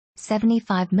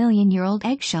75-million-year-old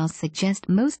eggshells suggest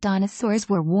most dinosaurs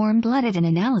were warm-blooded. An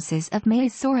analysis of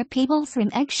Maiasaura peeblesorum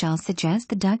eggshells suggests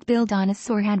the duck-billed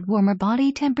dinosaur had warmer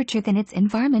body temperature than its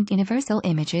environment. Universal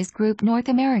Images Group North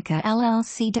America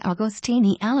LLC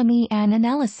DeAgostini Alamy An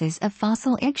analysis of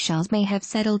fossil eggshells may have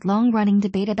settled long-running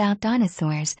debate about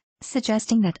dinosaurs,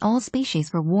 suggesting that all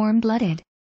species were warm-blooded.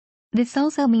 This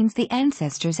also means the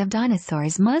ancestors of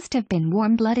dinosaurs must have been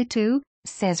warm-blooded too,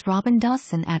 says Robin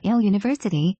Dawson at Yale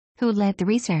University, who led the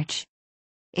research.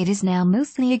 It is now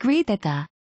mostly agreed that the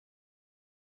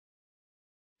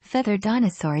feathered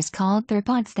dinosaurs called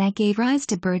theropods that gave rise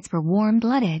to birds were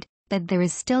warm-blooded, but there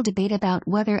is still debate about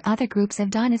whether other groups of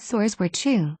dinosaurs were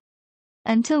too.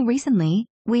 Until recently,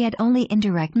 we had only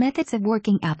indirect methods of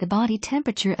working out the body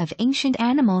temperature of ancient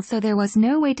animals, so there was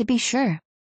no way to be sure.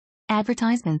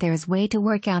 Advertisement: there is way to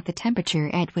work out the temperature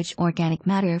at which organic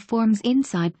matter forms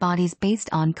inside bodies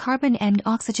based on carbon and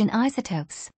oxygen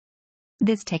isotopes.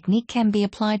 This technique can be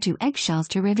applied to eggshells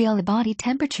to reveal the body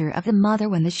temperature of the mother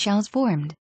when the shells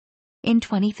formed. In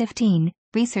 2015,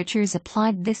 researchers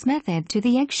applied this method to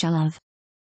the eggshell of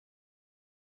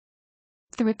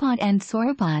theropod and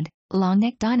sauropod,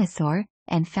 long-necked dinosaur,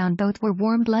 and found both were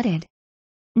warm-blooded.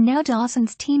 Now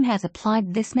Dawson's team has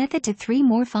applied this method to 3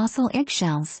 more fossil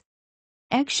eggshells.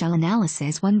 Eggshell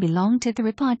analysis: one belonged to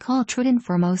theropod called Trudon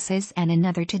formosus and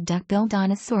another to duck-billed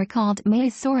dinosaur called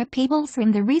Maiasaura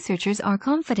peeblesorum. The researchers are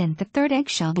confident the third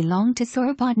eggshell belonged to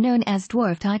sauropod known as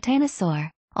dwarf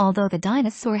titanosaur, although the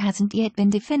dinosaur hasn't yet been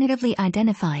definitively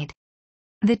identified.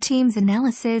 The team's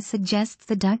analysis suggests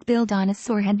the duck-billed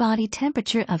dinosaur had body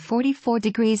temperature of 44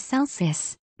 degrees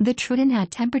Celsius, the Trudon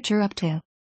had temperature up to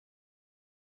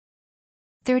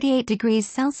 38 degrees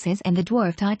Celsius and the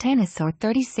dwarf titanosaur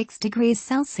 36 degrees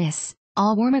Celsius,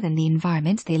 all warmer than the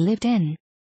environments they lived in.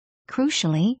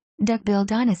 Crucially, duck-billed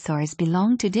dinosaurs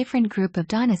belong to different group of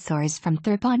dinosaurs from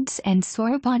theropods and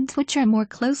sauropods, which are more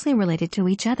closely related to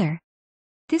each other.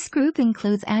 This group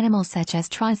includes animals such as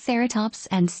triceratops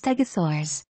and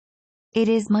stegosaurs. It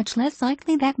is much less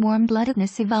likely that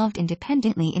warm-bloodedness evolved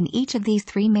independently in each of these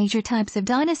 3 major types of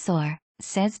dinosaur,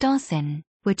 says Dawson,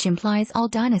 which implies all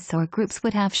dinosaur groups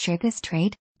would have shared this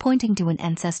trait, pointing to an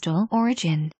ancestral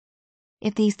origin.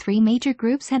 If these 3 major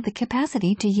groups had the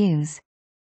capacity to use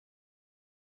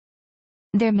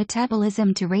their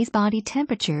metabolism to raise body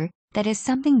temperature, that is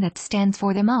something that stands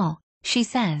for them all, she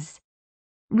says.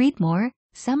 Read more.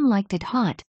 Some liked it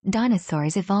hot.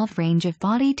 Dinosaurs evolved range of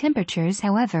body temperatures.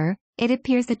 However, it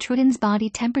appears the Trudon's body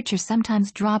temperature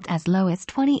sometimes dropped as low as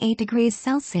 28 degrees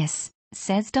Celsius,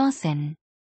 says Dawson.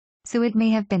 So it may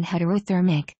have been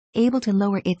heterothermic, able to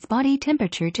lower its body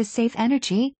temperature to save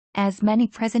energy, as many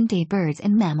present-day birds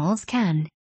and mammals can.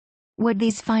 What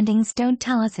these findings don't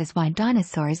tell us is why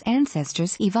dinosaurs'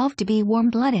 ancestors evolved to be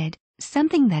warm-blooded,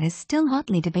 something that is still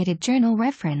hotly debated. Journal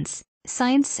reference: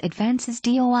 Science Advances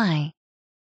DOI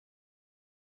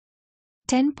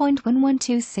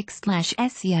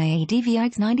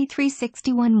 10.1126/SCIADVIX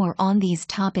 9361. More on these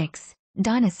topics.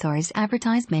 Dinosaurs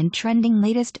advertisement trending.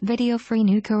 Latest video: free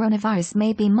new coronavirus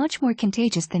may be much more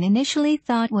contagious than initially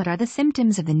thought. What are the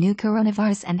symptoms of the new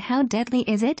coronavirus and how deadly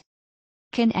is it?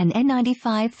 Can an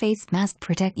N95 face mask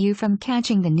protect you from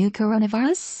catching the new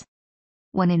coronavirus?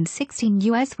 1 in 16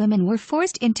 U.S. women were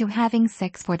forced into having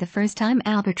sex for the first time.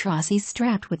 Albatrosses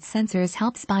strapped with sensors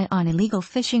help spy on illegal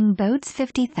fishing boats.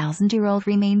 50,000-year-old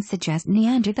remains suggest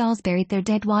Neanderthals buried their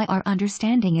dead. Why our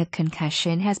understanding of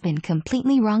concussion has been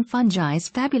completely wrong. Fungi's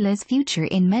fabulous future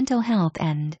in mental health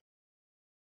and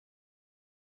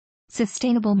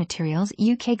sustainable materials.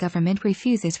 UK government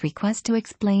refuses request to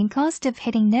explain cost of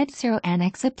hitting net zero. An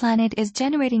exoplanet is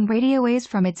generating radio waves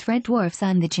from its red dwarf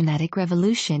sun. The genetic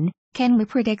revolution. Can we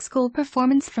predict school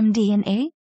performance from DNA?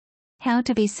 How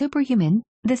to be superhuman,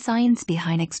 the science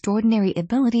behind extraordinary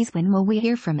abilities. When will we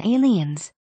hear from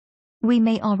aliens? We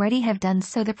may already have done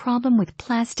so. The problem with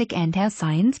plastic and how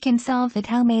science can solve it.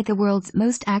 How made the world's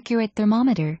most accurate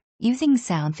thermometer using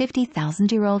sound.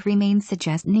 50,000-year-old remains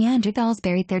suggest Neanderthals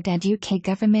buried their dead. UK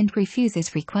government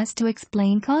refuses request to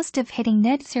explain cost of hitting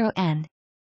net zero. An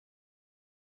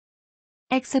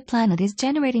exoplanet is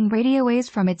generating radio waves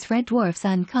from its red dwarf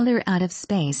sun. Color out of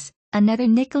space. Another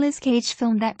Nicolas Cage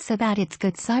film that's about its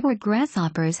good. Cyborg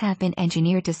grasshoppers have been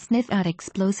engineered to sniff out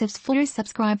explosives. Footer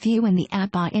subscribe view in the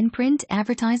app. In print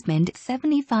advertisement: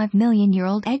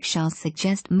 75-million-year-old eggshells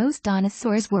suggest most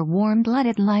dinosaurs were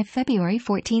warm-blooded. Live February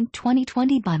 14,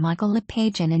 2020 by Michael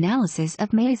LePage. An analysis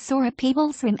of Maiasaura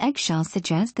peeblesorum eggshells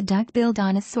suggests the duck-billed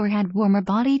dinosaur had warmer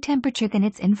body temperature than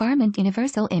its environment.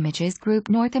 Universal Images Group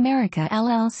North America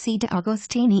LLC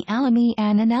DeAgostini Alamy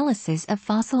An analysis of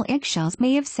fossil eggshells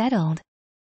may have settled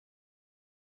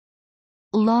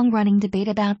long-running debate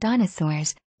about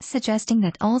dinosaurs, suggesting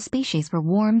that all species were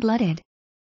warm-blooded.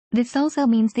 This also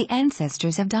means the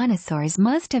ancestors of dinosaurs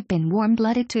must have been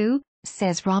warm-blooded too,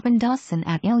 says Robin Dawson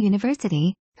at Yale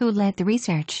University, who led the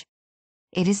research.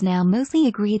 It is now mostly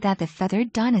agreed that the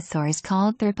feathered dinosaurs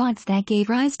called theropods that gave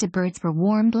rise to birds were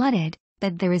warm-blooded,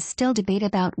 but there is still debate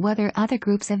about whether other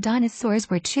groups of dinosaurs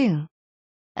were too.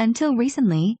 Until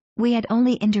recently, we had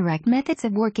only indirect methods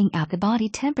of working out the body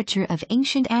temperature of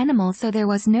ancient animals, so there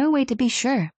was no way to be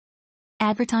sure.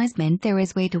 Advertisement: there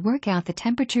is way to work out the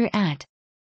temperature at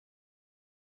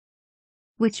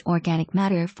which organic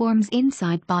matter forms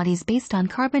inside bodies based on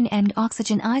carbon and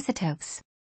oxygen isotopes.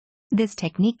 This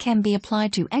technique can be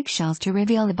applied to eggshells to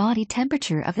reveal the body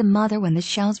temperature of the mother when the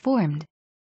shells formed.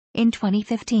 In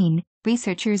 2015,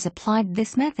 researchers applied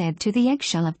this method to the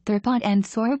eggshell of theropod and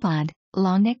sauropod,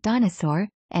 long-necked dinosaur,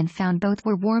 and found both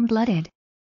were warm-blooded.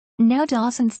 Now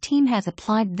Dawson's team has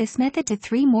applied this method to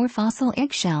 3 more fossil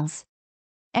eggshells.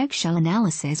 Eggshell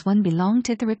analysis: one belonged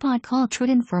to theropod called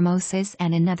Trudon formosus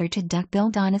and another to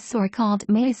duck-billed dinosaur called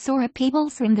Maiasaura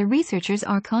peeblesorum. The researchers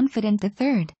are confident the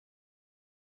third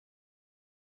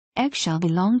eggshell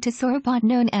belonged to sauropod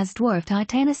known as dwarf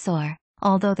titanosaur,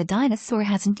 although the dinosaur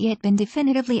hasn't yet been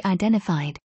definitively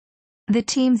identified. The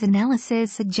team's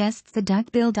analysis suggests the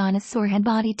duck-billed dinosaur had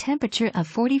body temperature of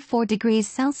 44 degrees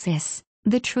Celsius,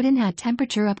 the Trudon had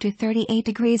temperature up to 38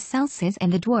 degrees Celsius,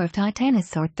 and the dwarf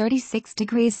titanosaur 36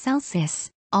 degrees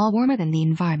Celsius, all warmer than the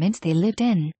environments they lived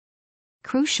in.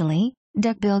 Crucially,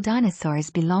 duck-billed dinosaurs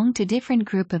belong to different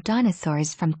group of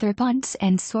dinosaurs from theropods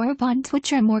and sauropods,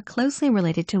 which are more closely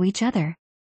related to each other.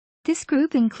 This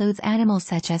group includes animals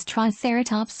such as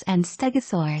triceratops and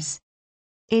stegosaurs.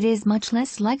 It is much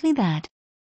less likely that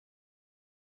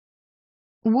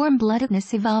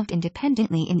warm-bloodedness evolved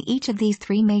independently in each of these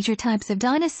 3 major types of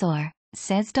dinosaur,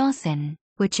 says Dawson,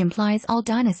 which implies all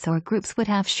dinosaur groups would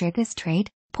have shared this trait,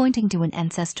 pointing to an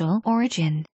ancestral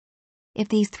origin. If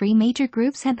these 3 major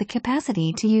groups had the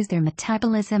capacity to use their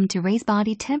metabolism to raise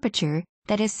body temperature,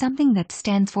 that is something that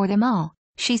stands for them all,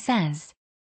 she says.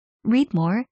 Read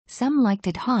more: some liked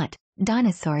it hot.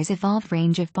 Dinosaurs evolved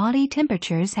range of body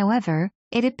temperatures. However,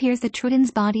 it appears the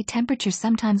Trudon's body temperature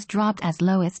sometimes dropped as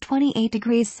low as 28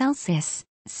 degrees Celsius,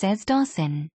 says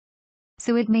Dawson.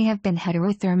 So it may have been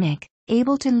heterothermic,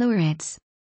 able to lower its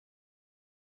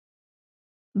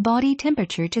body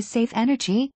temperature to save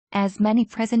energy, as many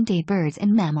present-day birds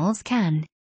and mammals can.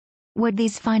 What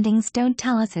these findings don't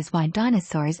tell us is why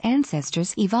dinosaurs'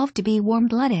 ancestors evolved to be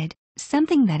warm-blooded,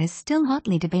 something that is still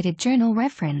hotly debated. Journal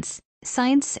reference: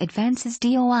 Science Advances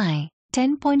DOI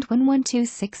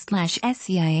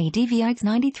 10.1126/SCIADVIX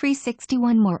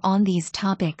 9361. More on these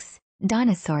topics.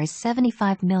 Dinosaurs: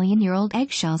 75-million-year-old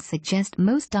eggshells suggest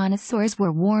most dinosaurs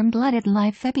were warm-blooded.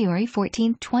 Live February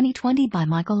 14, 2020 by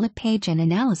Michael LePage. An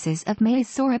analysis of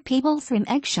Maiasaura peeblesorum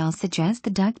eggshells suggests the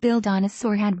duck-billed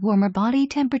dinosaur had warmer body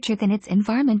temperature than its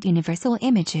environment. Universal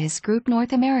Images Group,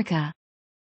 North America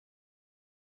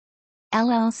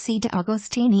LLC.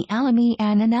 DeAgostini. Alamy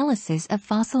An. Analysis of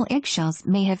fossil eggshells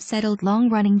may have settled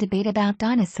long-running debate about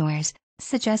dinosaurs,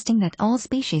 suggesting that all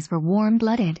species were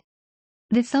warm-blooded.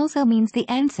 This also means the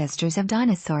ancestors of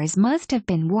dinosaurs must have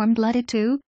been warm-blooded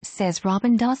too, says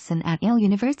Robin Dawson at Yale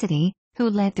University, who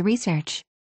led the research.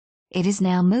 It is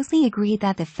now mostly agreed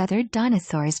that the feathered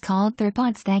dinosaurs called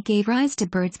theropods that gave rise to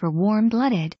birds were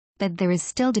warm-blooded, but there is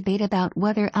still debate about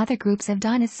whether other groups of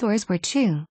dinosaurs were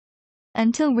too.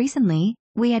 Until recently,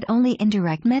 we had only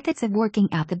indirect methods of working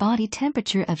out the body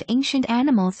temperature of ancient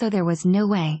animals, so there was no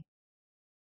way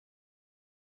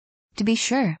to be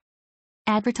sure.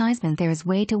 Advertisement: there is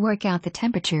way to work out the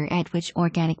temperature at which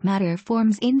organic matter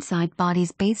forms inside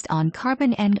bodies based on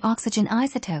carbon and oxygen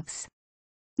isotopes.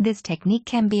 This technique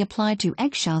can be applied to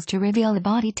eggshells to reveal the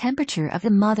body temperature of the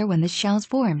mother when the shells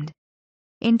formed.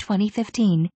 In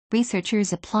 2015,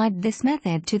 researchers applied this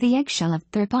method to the eggshell of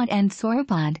theropod and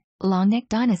sauropod, long-necked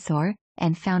dinosaur,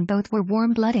 and found both were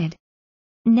warm-blooded.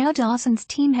 Now Dawson's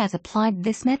team has applied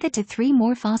this method to 3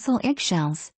 more fossil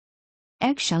eggshells.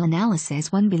 Eggshell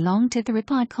analysis: one belonged to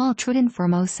theropod called Trudon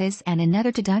formosus and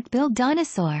another to duck-billed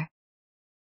dinosaur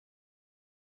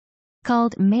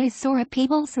called Maiasaura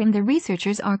peeblesorum. The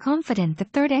researchers are confident the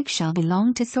third eggshell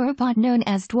belonged to sauropod known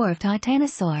as dwarf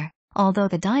titanosaur, although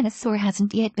the dinosaur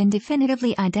hasn't yet been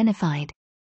definitively identified.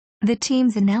 The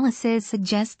team's analysis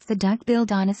suggests the duck-billed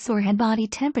dinosaur had body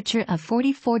temperature of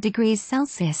 44 degrees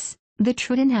Celsius, the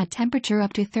Trudon had temperature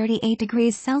up to 38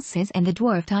 degrees Celsius, and the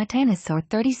dwarf titanosaur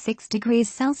 36 degrees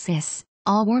Celsius,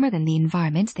 all warmer than the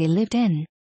environments they lived in.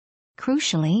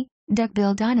 Crucially,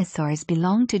 Duck-billed dinosaurs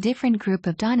belong to different group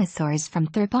of dinosaurs from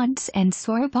theropods and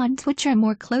sauropods which are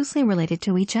more closely related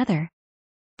to each other.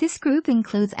 This group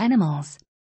includes animals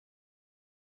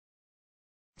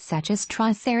such as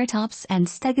triceratops and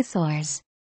stegosaurs.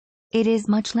 It is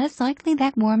much less likely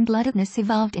that warm-bloodedness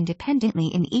evolved independently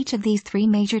in each of these three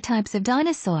major types of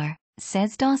dinosaur,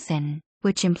 says Dawson,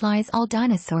 which implies all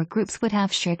dinosaur groups would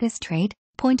have shared this trait,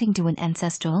 pointing to an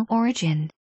ancestral origin.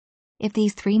 If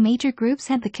these three major groups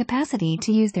had the capacity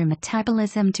to use their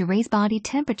metabolism to raise body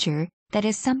temperature, that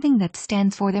is something that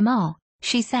stands for them all,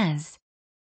 she says.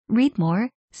 Read more.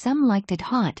 Some liked it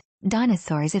hot.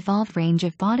 Dinosaurs evolved range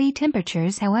of body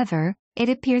temperatures. However, it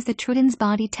appears the Trudon's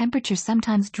body temperature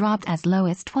sometimes dropped as low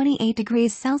as 28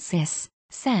 degrees Celsius,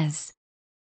 says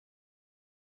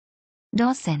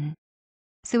Dawson.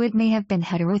 So it may have been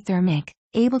heterothermic,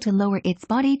 able to lower its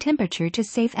body temperature to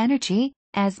save energy,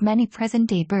 as many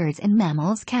present-day birds and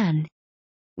mammals can.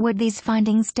 What these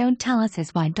findings don't tell us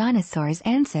is why dinosaurs'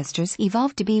 ancestors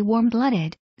evolved to be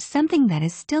warm-blooded, something that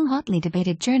is still hotly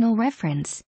debated. Journal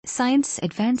reference, Science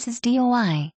Advances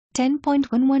DOI,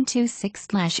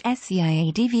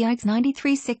 10.1126/SCIA DVX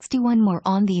 9361. More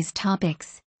on these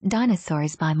topics.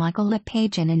 Dinosaurs by Michael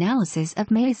LePage. An analysis of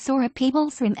Maiasaura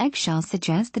peeblesorum eggshells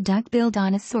suggests the duck-billed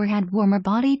dinosaur had warmer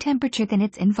body temperature than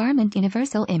its environment.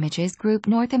 Universal Images Group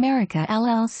North America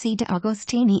LLC.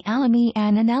 DeAgostini Alamy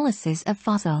An analysis of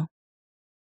fossil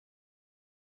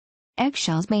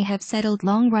eggshells may have settled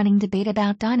long-running debate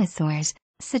about dinosaurs,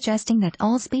 suggesting that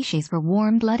all species were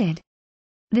warm-blooded.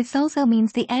 This also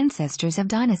means the ancestors of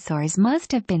dinosaurs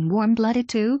must have been warm-blooded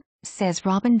too, says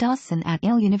Robin Dawson at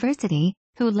Yale University,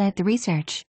 who led the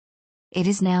research. It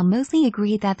is now mostly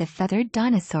agreed that the feathered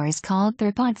dinosaurs called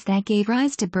theropods that gave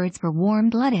rise to birds were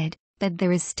warm-blooded, but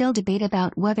there is still debate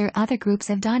about whether other groups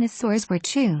of dinosaurs were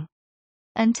too.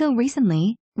 Until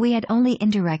recently, we had only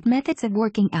indirect methods of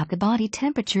working out the body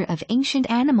temperature of ancient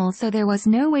animals, so there was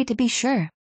no way to be sure.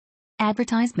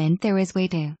 Advertisement. There is way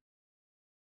to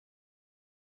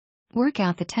work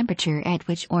out the temperature at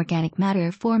which organic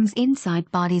matter forms inside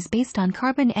bodies based on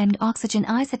carbon and oxygen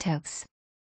isotopes.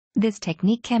 This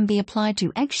technique can be applied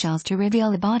to eggshells to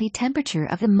reveal the body temperature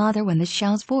of the mother when the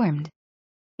shells formed.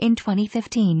 In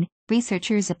 2015,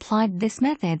 researchers applied this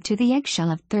method to the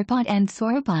eggshell of theropod and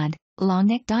sauropod,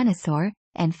 long-necked dinosaur,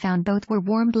 and found both were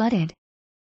warm-blooded.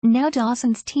 Now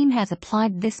Dawson's team has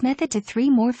applied this method to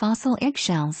 3 more fossil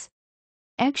eggshells.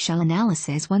 Eggshell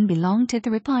analysis: one belonged to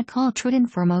theropod called Trudon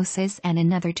formosus and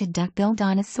another to duck-billed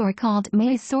dinosaur called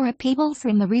Maiasaura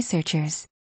peeblesorum. The researchers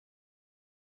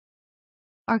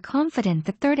are confident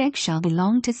the third eggshell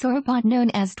belonged to sauropod known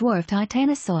as dwarf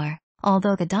titanosaur,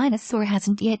 although the dinosaur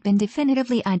hasn't yet been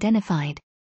definitively identified.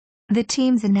 The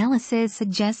team's analysis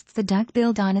suggests the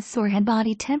duck-billed dinosaur had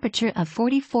body temperature of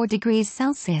 44 degrees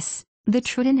Celsius, the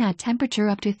Trudon had temperature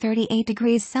up to 38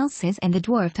 degrees Celsius, and the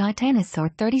dwarf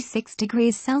titanosaur 36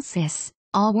 degrees Celsius,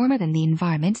 all warmer than the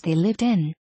environments they lived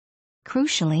in.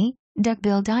 Crucially,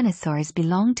 duck-billed dinosaurs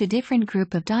belong to different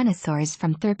group of dinosaurs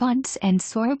from theropods and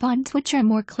sauropods which are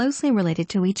more closely related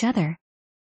to each other.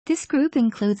 This group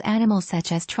includes animals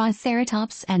such as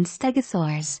triceratops and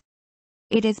stegosaurs.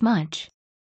 It is much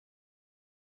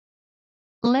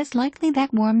less likely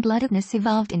that warm-bloodedness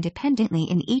evolved independently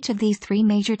in each of these 3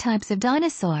 major types of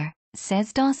dinosaur,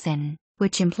 says Dawson,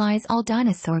 which implies all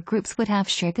dinosaur groups would have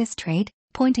shared this trait,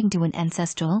 pointing to an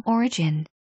ancestral origin.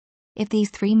 If these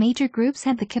 3 major groups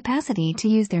had the capacity to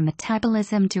use their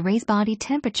metabolism to raise body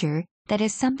temperature, that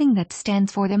is something that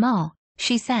stands for them all,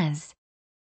 she says.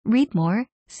 Read more.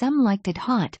 Some liked it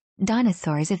hot.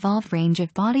 Dinosaurs evolved range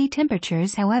of body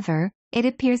temperatures. However, it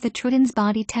appears the Trudon's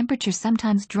body temperature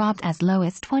sometimes dropped as low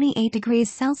as 28 degrees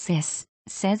Celsius,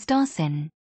 says Dawson.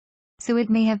 So it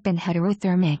may have been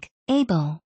heterothermic,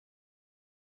 able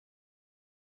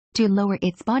to lower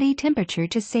its body temperature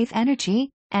to save energy,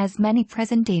 as many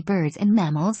present-day birds and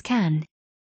mammals can.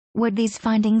 What these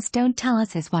findings don't tell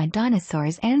us is why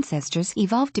dinosaurs' ancestors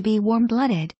evolved to be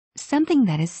warm-blooded, something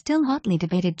that is still hotly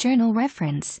debated. Journal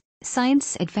reference,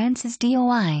 Science Advances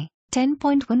DOI,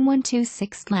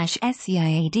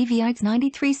 10.1126/SCIA DVX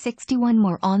 9361.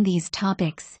 More on these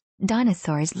topics.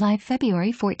 Dinosaurs Live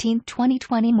February 14,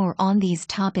 2020. More on these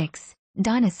topics.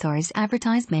 Dinosaurs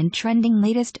advertisement trending.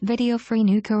 Latest video. Free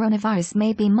new coronavirus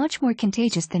may be much more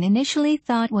contagious than initially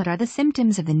thought. What are the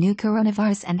symptoms of the new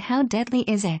coronavirus and how deadly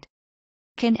is it?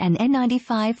 Can an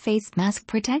N95 face mask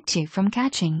protect you from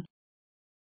catching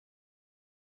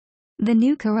the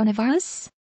new coronavirus?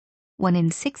 1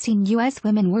 in 16 U.S.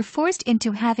 women were forced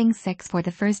into having sex for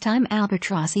the first time.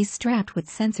 Albatrosses strapped with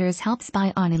sensors help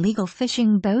spy on illegal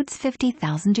fishing boats.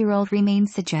 50,000-year-old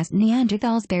remains suggest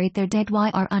Neanderthals buried their dead. Why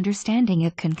our understanding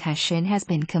of concussion has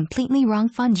been completely wrong.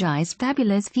 Fungi's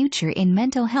fabulous future in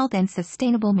mental health and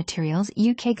sustainable materials.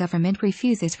 UK government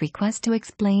refuses request to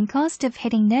explain cost of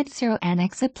hitting net zero. An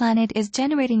exoplanet is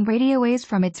generating radio waves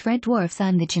from its red dwarf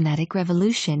sun. The genetic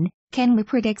revolution. Can we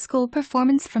predict school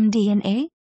performance from DNA?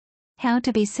 How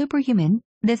to be superhuman,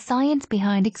 the science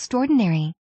behind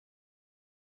extraordinary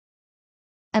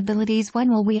abilities.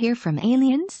 When will we hear from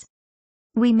aliens?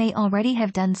 We may already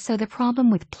have done so. The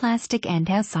problem with plastic and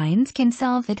how science can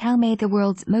solve it. How made the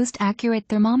world's most accurate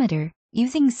thermometer,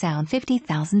 using sound.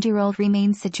 50,000-year-old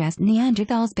remains suggest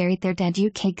Neanderthals buried their dead.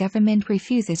 UK government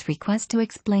refuses request to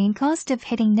explain cost of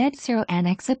hitting net zero. An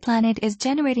exoplanet is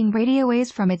generating radio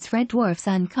waves from its red dwarf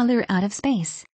sun. Color out of space.